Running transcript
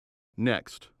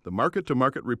Next, the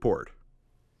market-to-market report.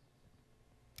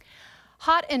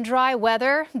 Hot and dry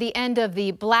weather, the end of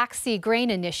the Black Sea grain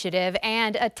initiative,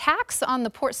 and a tax on the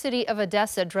port city of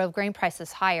Odessa drove grain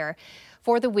prices higher.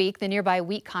 For the week, the nearby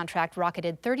wheat contract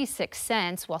rocketed 36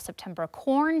 cents, while September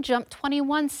corn jumped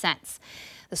 21 cents.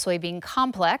 The soybean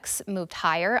complex moved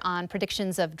higher on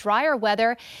predictions of drier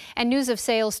weather and news of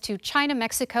sales to China,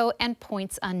 Mexico, and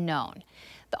points unknown.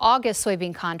 The August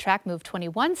soybean contract moved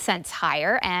 21 cents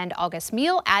higher, and August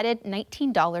meal added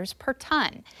 $19 per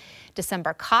ton.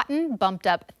 December cotton bumped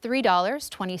up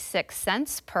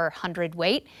 $3.26 per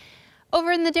hundredweight.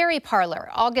 Over in the dairy parlor,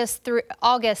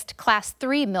 August Class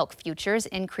 3 milk futures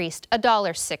increased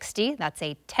 $1.60. That's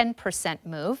a 10%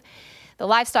 move. The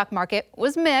livestock market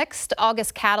was mixed.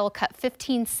 August cattle cut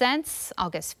 15 cents.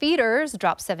 August feeders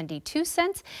dropped 72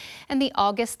 cents. And the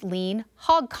August lean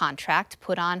hog contract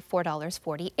put on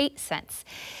 $4.48.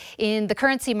 In the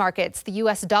currency markets, the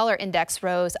U.S. dollar index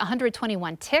rose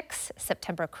 121 ticks.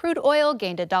 September crude oil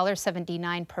gained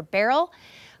 $1.79 per barrel.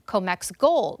 COMEX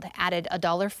gold added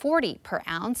 $1.40 per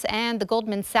ounce, and the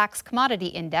Goldman Sachs commodity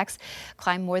index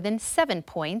climbed more than 7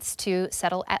 points to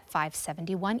settle at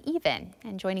 571 even.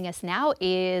 And joining us now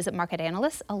is market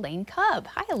analyst Elaine Kub.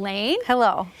 Hi, Elaine.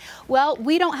 Hello. Well,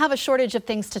 we don't have a shortage of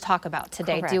things to talk about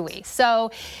today, Correct. do we? So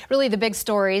really the big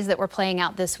stories that were playing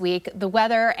out this week, the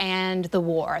weather and the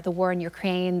war in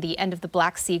Ukraine, the end of the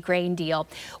Black Sea grain deal.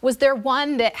 Was there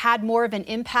one that had more of an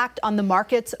impact on the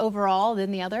markets overall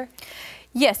than the other?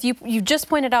 Yes, you just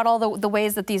pointed out all the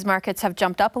ways that these markets have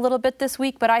jumped up a little bit this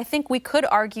week, but I think we could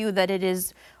argue that it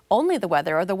is only the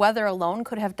weather, or the weather alone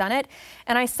could have done it.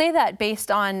 And I say that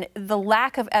based on the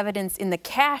lack of evidence in the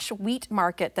cash wheat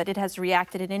market that it has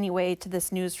reacted in any way to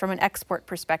this news from an export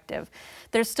perspective.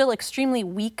 There's still extremely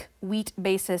weak wheat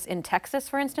basis in Texas,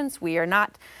 for instance. We are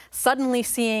not suddenly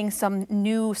seeing some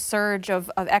new surge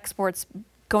of exports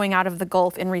going out of the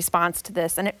Gulf in response to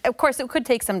this. And of course, it could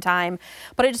take some time,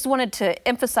 but I just wanted to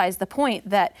emphasize the point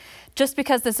that just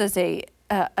because this is a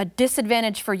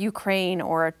disadvantage for Ukraine,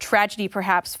 or a tragedy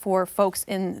perhaps for folks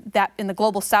in the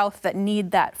global south that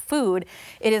need that food,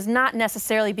 it is not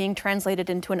necessarily being translated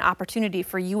into an opportunity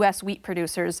for U.S. wheat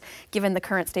producers given the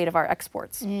current state of our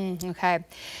exports. Okay.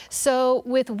 So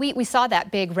with wheat, we saw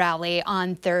that big rally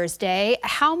on Thursday.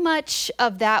 How much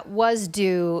of that was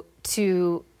due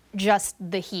to just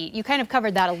the heat? You kind of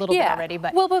covered that a little bit already,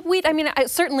 but wheat, I mean,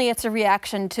 certainly it's a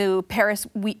reaction to Paris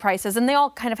wheat prices, and they all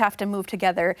kind of have to move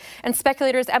together. And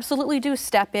speculators absolutely do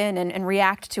step in and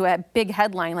react to a big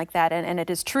headline like that, and it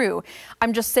is true.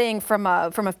 I'm just saying from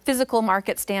a physical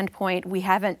market standpoint, we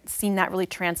haven't seen that really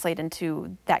translate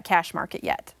into that cash market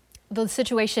yet. The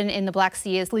situation in the Black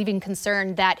Sea is leaving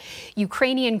concern that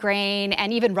Ukrainian grain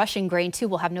and even Russian grain too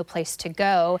will have no place to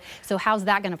go. So how's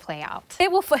that going to play out?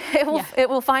 It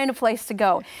will find a place to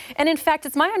go. And in fact,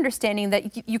 it's my understanding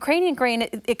that Ukrainian grain,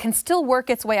 it can still work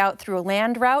its way out through a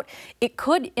land route. It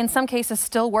could, in some cases,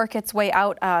 still work its way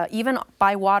out even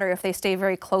by water if they stay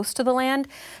very close to the land.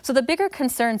 So the bigger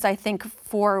concerns, I think,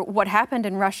 for what happened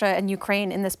in Russia and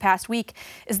Ukraine in this past week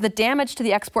is the damage to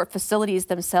the export facilities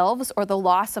themselves, or the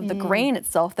loss of the grain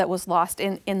itself that was lost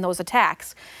in those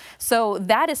attacks. So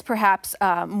that is perhaps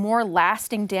more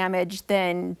lasting damage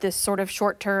than this sort of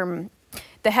short-term,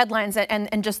 the headlines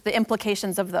and just the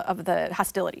implications of the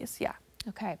hostilities. Yeah.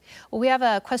 Okay. Well, we have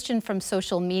a question from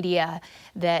social media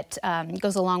that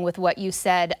goes along with what you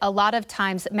said. A lot of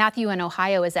times, Matthew in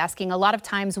Ohio is asking, a lot of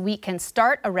times wheat can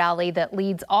start a rally that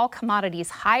leads all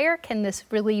commodities higher. Can this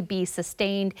really be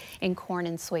sustained in corn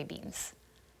and soybeans?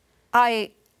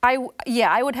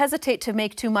 I would hesitate to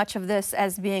make too much of this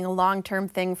as being a long-term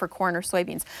thing for corn or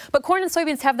soybeans. But corn and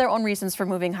soybeans have their own reasons for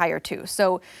moving higher too.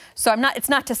 So it's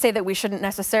not to say that we shouldn't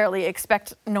necessarily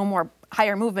expect no more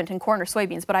higher movement in corn or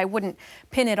soybeans, but I wouldn't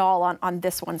pin it all on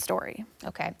this one story.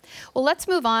 Okay. Well, let's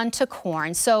move on to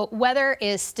corn. So weather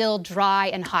is still dry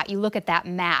and hot. You look at that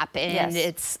map and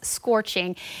it's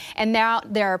scorching. And now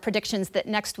there are predictions that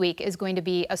next week is going to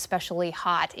be especially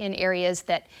hot in areas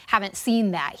that haven't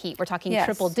seen that heat. We're talking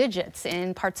triple digits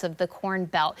in parts of the Corn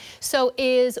Belt. So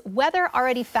is weather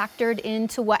already factored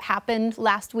into what happened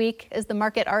last week? Is the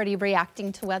market already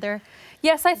reacting to weather?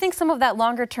 Yes, I think some of that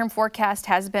longer-term forecast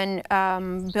has been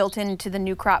built into the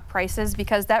new crop prices,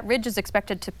 because that ridge is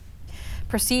expected to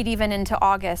proceed even into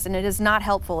August, and it is not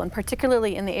helpful, and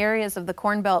particularly in the areas of the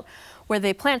Corn Belt where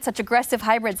they plant such aggressive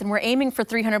hybrids, and we're aiming for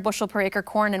 300 bushel per acre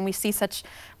corn, and we see such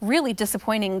really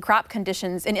disappointing crop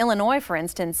conditions. In Illinois, for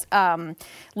instance,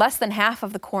 less than half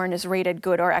of the corn is rated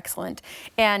good or excellent,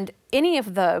 and any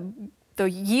of the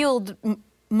yield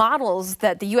models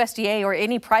that the USDA or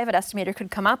any private estimator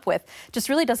could come up with just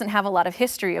really doesn't have a lot of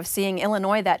history of seeing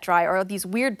Illinois that dry, or these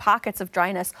weird pockets of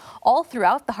dryness all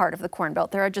throughout the heart of the Corn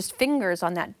Belt. There are just fingers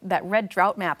on that red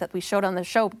drought map that we showed on the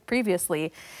show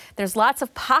previously. There's lots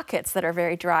of pockets that are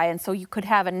very dry, and so you could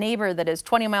have a neighbor that is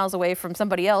 20 miles away from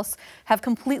somebody else have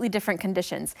completely different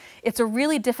conditions. It's a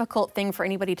really difficult thing for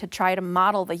anybody to try to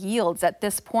model the yields at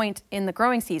this point in the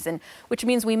growing season, which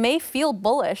means we may feel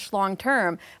bullish long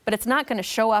term, but it's not going to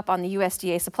show up on the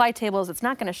USDA supply tables. It's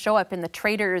not going to show up in the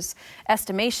traders'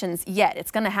 estimations yet.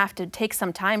 It's going to have to take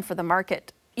some time for the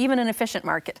market, even an efficient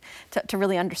market, to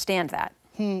really understand that.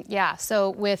 Yeah, so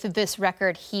with this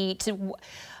record heat,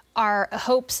 are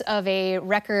hopes of a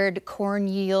record corn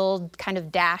yield kind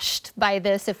of dashed by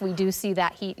this if we do see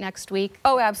that heat next week?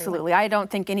 Oh, absolutely. I don't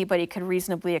think anybody could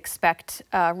reasonably expect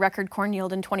record corn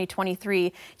yield in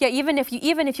 2023. Yeah, even if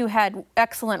you had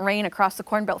excellent rain across the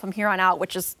Corn Belt from here on out,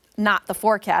 which is not the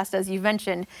forecast, as you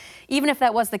mentioned, even if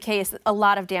that was the case, a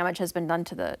lot of damage has been done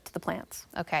to the plants.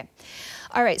 Okay.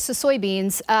 All right, so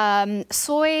soybeans.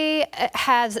 Soy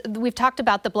we've talked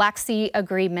about the Black Sea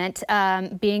Agreement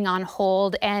being on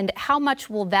hold, and how much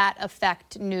will that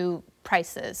affect new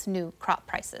crop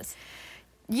prices?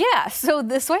 Yeah, so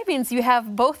the soybeans, you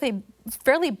have both a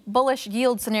fairly bullish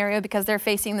yield scenario because they're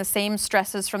facing the same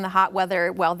stresses from the hot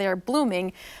weather while they're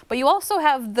blooming, but you also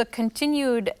have the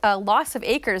continued loss of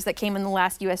acres that came in the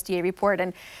last USDA report.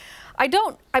 And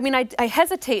I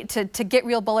hesitate to get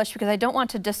real bullish because I don't want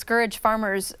to discourage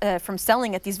farmers from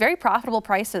selling at these very profitable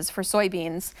prices for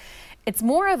soybeans. It's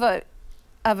more of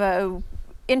a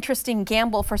interesting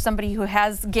gamble for somebody who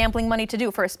has gambling money to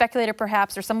do, for a speculator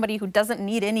perhaps, or somebody who doesn't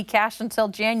need any cash until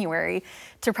January,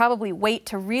 to probably wait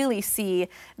to really see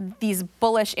these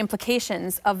bullish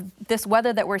implications of this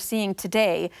weather that we're seeing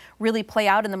today really play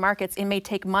out in the markets. It may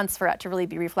take months for it to really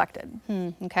be reflected.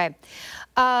 Okay.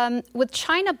 With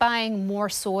China buying more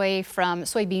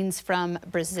soybeans from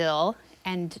Brazil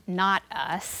and not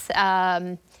us,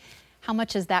 how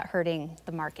much is that hurting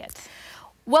the market?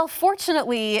 Well,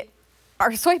 fortunately, our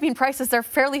soybean prices are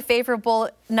fairly favorable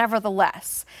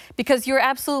nevertheless, because you're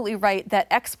absolutely right that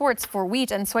exports for wheat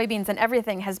and soybeans and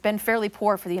everything has been fairly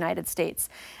poor for the United States.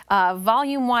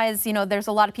 Volume-wise, there's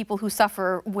a lot of people who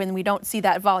suffer when we don't see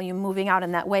that volume moving out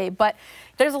in that way, but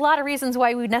there's a lot of reasons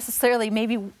why we necessarily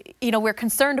we're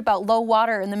concerned about low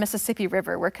water in the Mississippi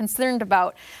River. We're concerned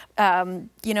about,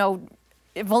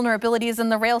 vulnerabilities in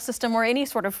the rail system or any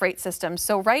sort of freight system.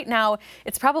 So right now,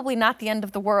 it's probably not the end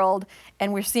of the world,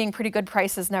 and we're seeing pretty good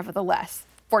prices nevertheless,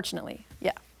 fortunately.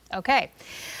 Yeah. Okay.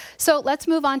 So let's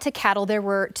move on to cattle. There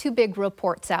were two big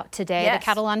reports out today, yes. The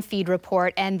cattle on feed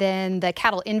report and then the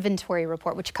cattle inventory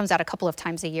report, which comes out a couple of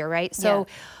times a year, right? So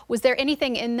Was there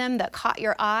anything in them that caught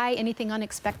your eye, anything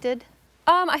unexpected?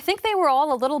 I think they were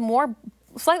all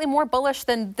slightly more bullish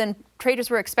than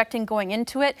traders were expecting going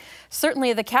into it.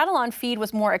 Certainly the cattle on feed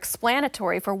was more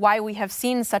explanatory for why we have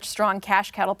seen such strong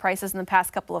cash cattle prices in the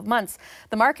past couple of months.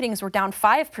 The marketings were down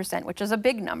 5%, which is a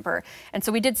big number. And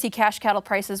so we did see cash cattle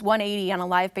prices $180 on a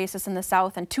live basis in the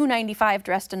south and $295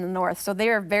 dressed in the north. So they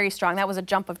are very strong. That was a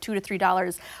jump of $2 to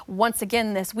 $3 once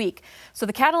again this week. So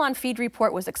the cattle on feed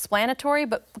report was explanatory,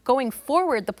 but going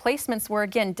forward, the placements were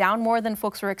again down more than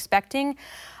folks were expecting.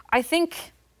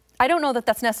 I don't know that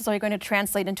that's necessarily going to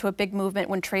translate into a big movement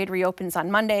when trade reopens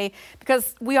on Monday,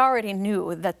 because we already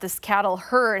knew that this cattle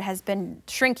herd has been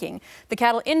shrinking. The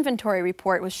cattle inventory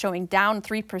report was showing down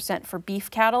 3% for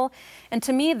beef cattle. And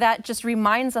to me, that just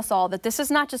reminds us all that this is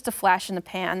not just a flash in the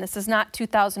pan. This is not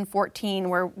 2014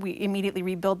 where we immediately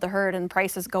rebuild the herd and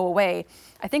prices go away.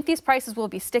 I think these prices will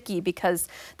be sticky because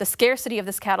the scarcity of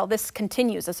this cattle, this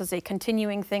continues. This is a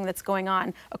continuing thing that's going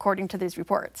on according to these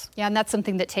reports. Yeah, and that's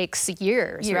something that takes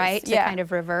years. Right? To kind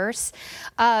of reverse.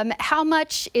 How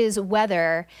much is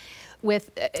weather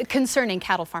concerning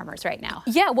cattle farmers right now?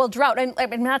 Yeah, well, drought. I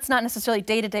mean, that's not necessarily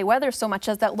day-to-day weather so much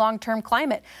as that long-term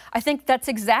climate. I think that's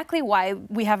exactly why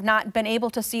we have not been able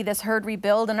to see this herd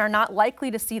rebuild and are not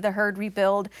likely to see the herd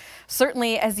rebuild.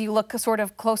 Certainly, as you look sort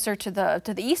of closer to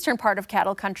the eastern part of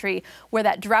cattle country, where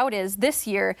that drought is this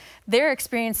year, they're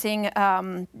experiencing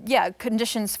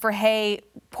conditions for hay,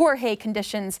 poor hay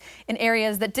conditions in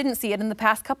areas that didn't see it in the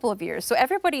past couple of years. So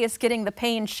everybody is getting the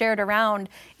pain shared around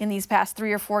in these past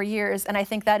 3 or 4 years. And I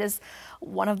think that is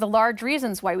one of the large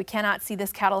reasons why we cannot see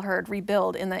this cattle herd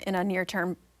rebuild in a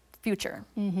near-term future.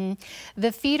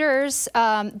 The feeders,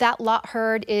 that lot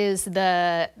herd is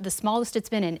the smallest it's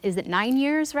been in, is it 9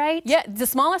 years, right? Yeah, the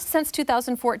smallest since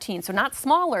 2014. So not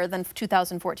smaller than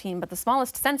 2014, but the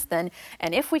smallest since then.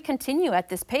 And if we continue at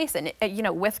this pace, and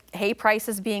with hay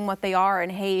prices being what they are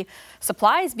and hay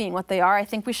supplies being what they are, I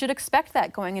think we should expect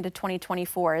that going into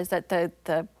 2024, is that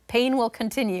the pain will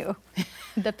continue.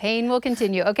 The pain will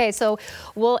continue. Okay, so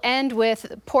we'll end with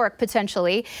pork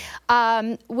potentially.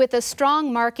 With a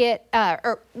strong market,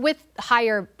 or with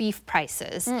higher beef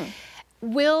prices,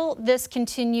 will this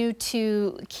continue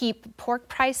to keep pork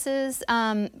prices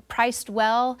priced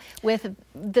well, with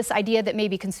this idea that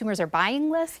maybe consumers are buying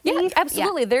less beef? Yeah,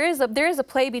 absolutely. Yeah. There is a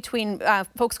play between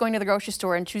folks going to the grocery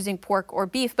store and choosing pork or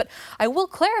beef, but I will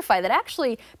clarify that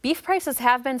actually beef prices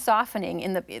have been softening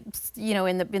in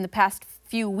the past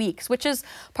few weeks, which is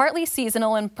partly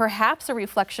seasonal and perhaps a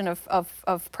reflection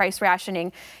of price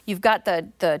rationing. You've got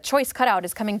the choice cutout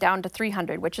is coming down to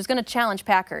 $300, which is going to challenge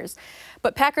packers.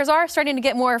 But packers are starting to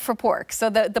get more for pork. So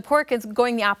the pork is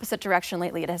going the opposite direction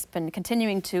lately. It has been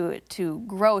continuing to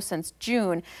grow since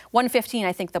June. 115,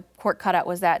 I think the pork cutout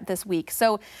was at this week.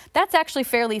 So that's actually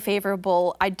fairly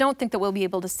favorable. I don't think that we'll be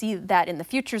able to see that in the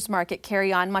futures market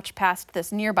carry on much past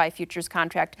this nearby futures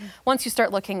contract. Once you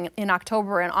start looking in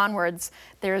October and onwards,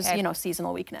 there's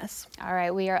seasonal weakness. All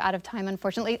right, we are out of time,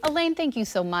 unfortunately. Elaine, thank you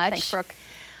so much. Thanks, Brooke.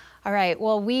 All right,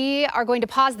 well, we are going to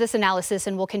pause this analysis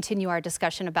and we'll continue our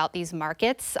discussion about these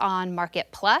markets on Market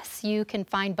Plus. You can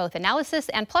find both analysis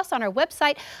and Plus on our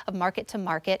website of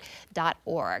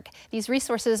markettomarket.org. These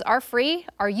resources are free.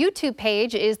 Our YouTube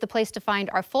page is the place to find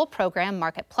our full program,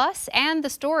 Market Plus, and the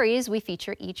stories we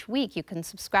feature each week. You can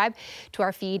subscribe to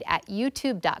our feed at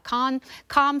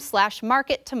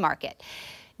youtube.com/market-to-market.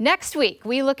 Next week,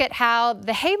 we look at how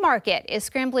the hay market is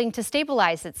scrambling to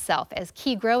stabilize itself as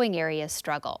key growing areas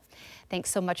struggle.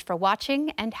 Thanks so much for watching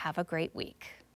and have a great week.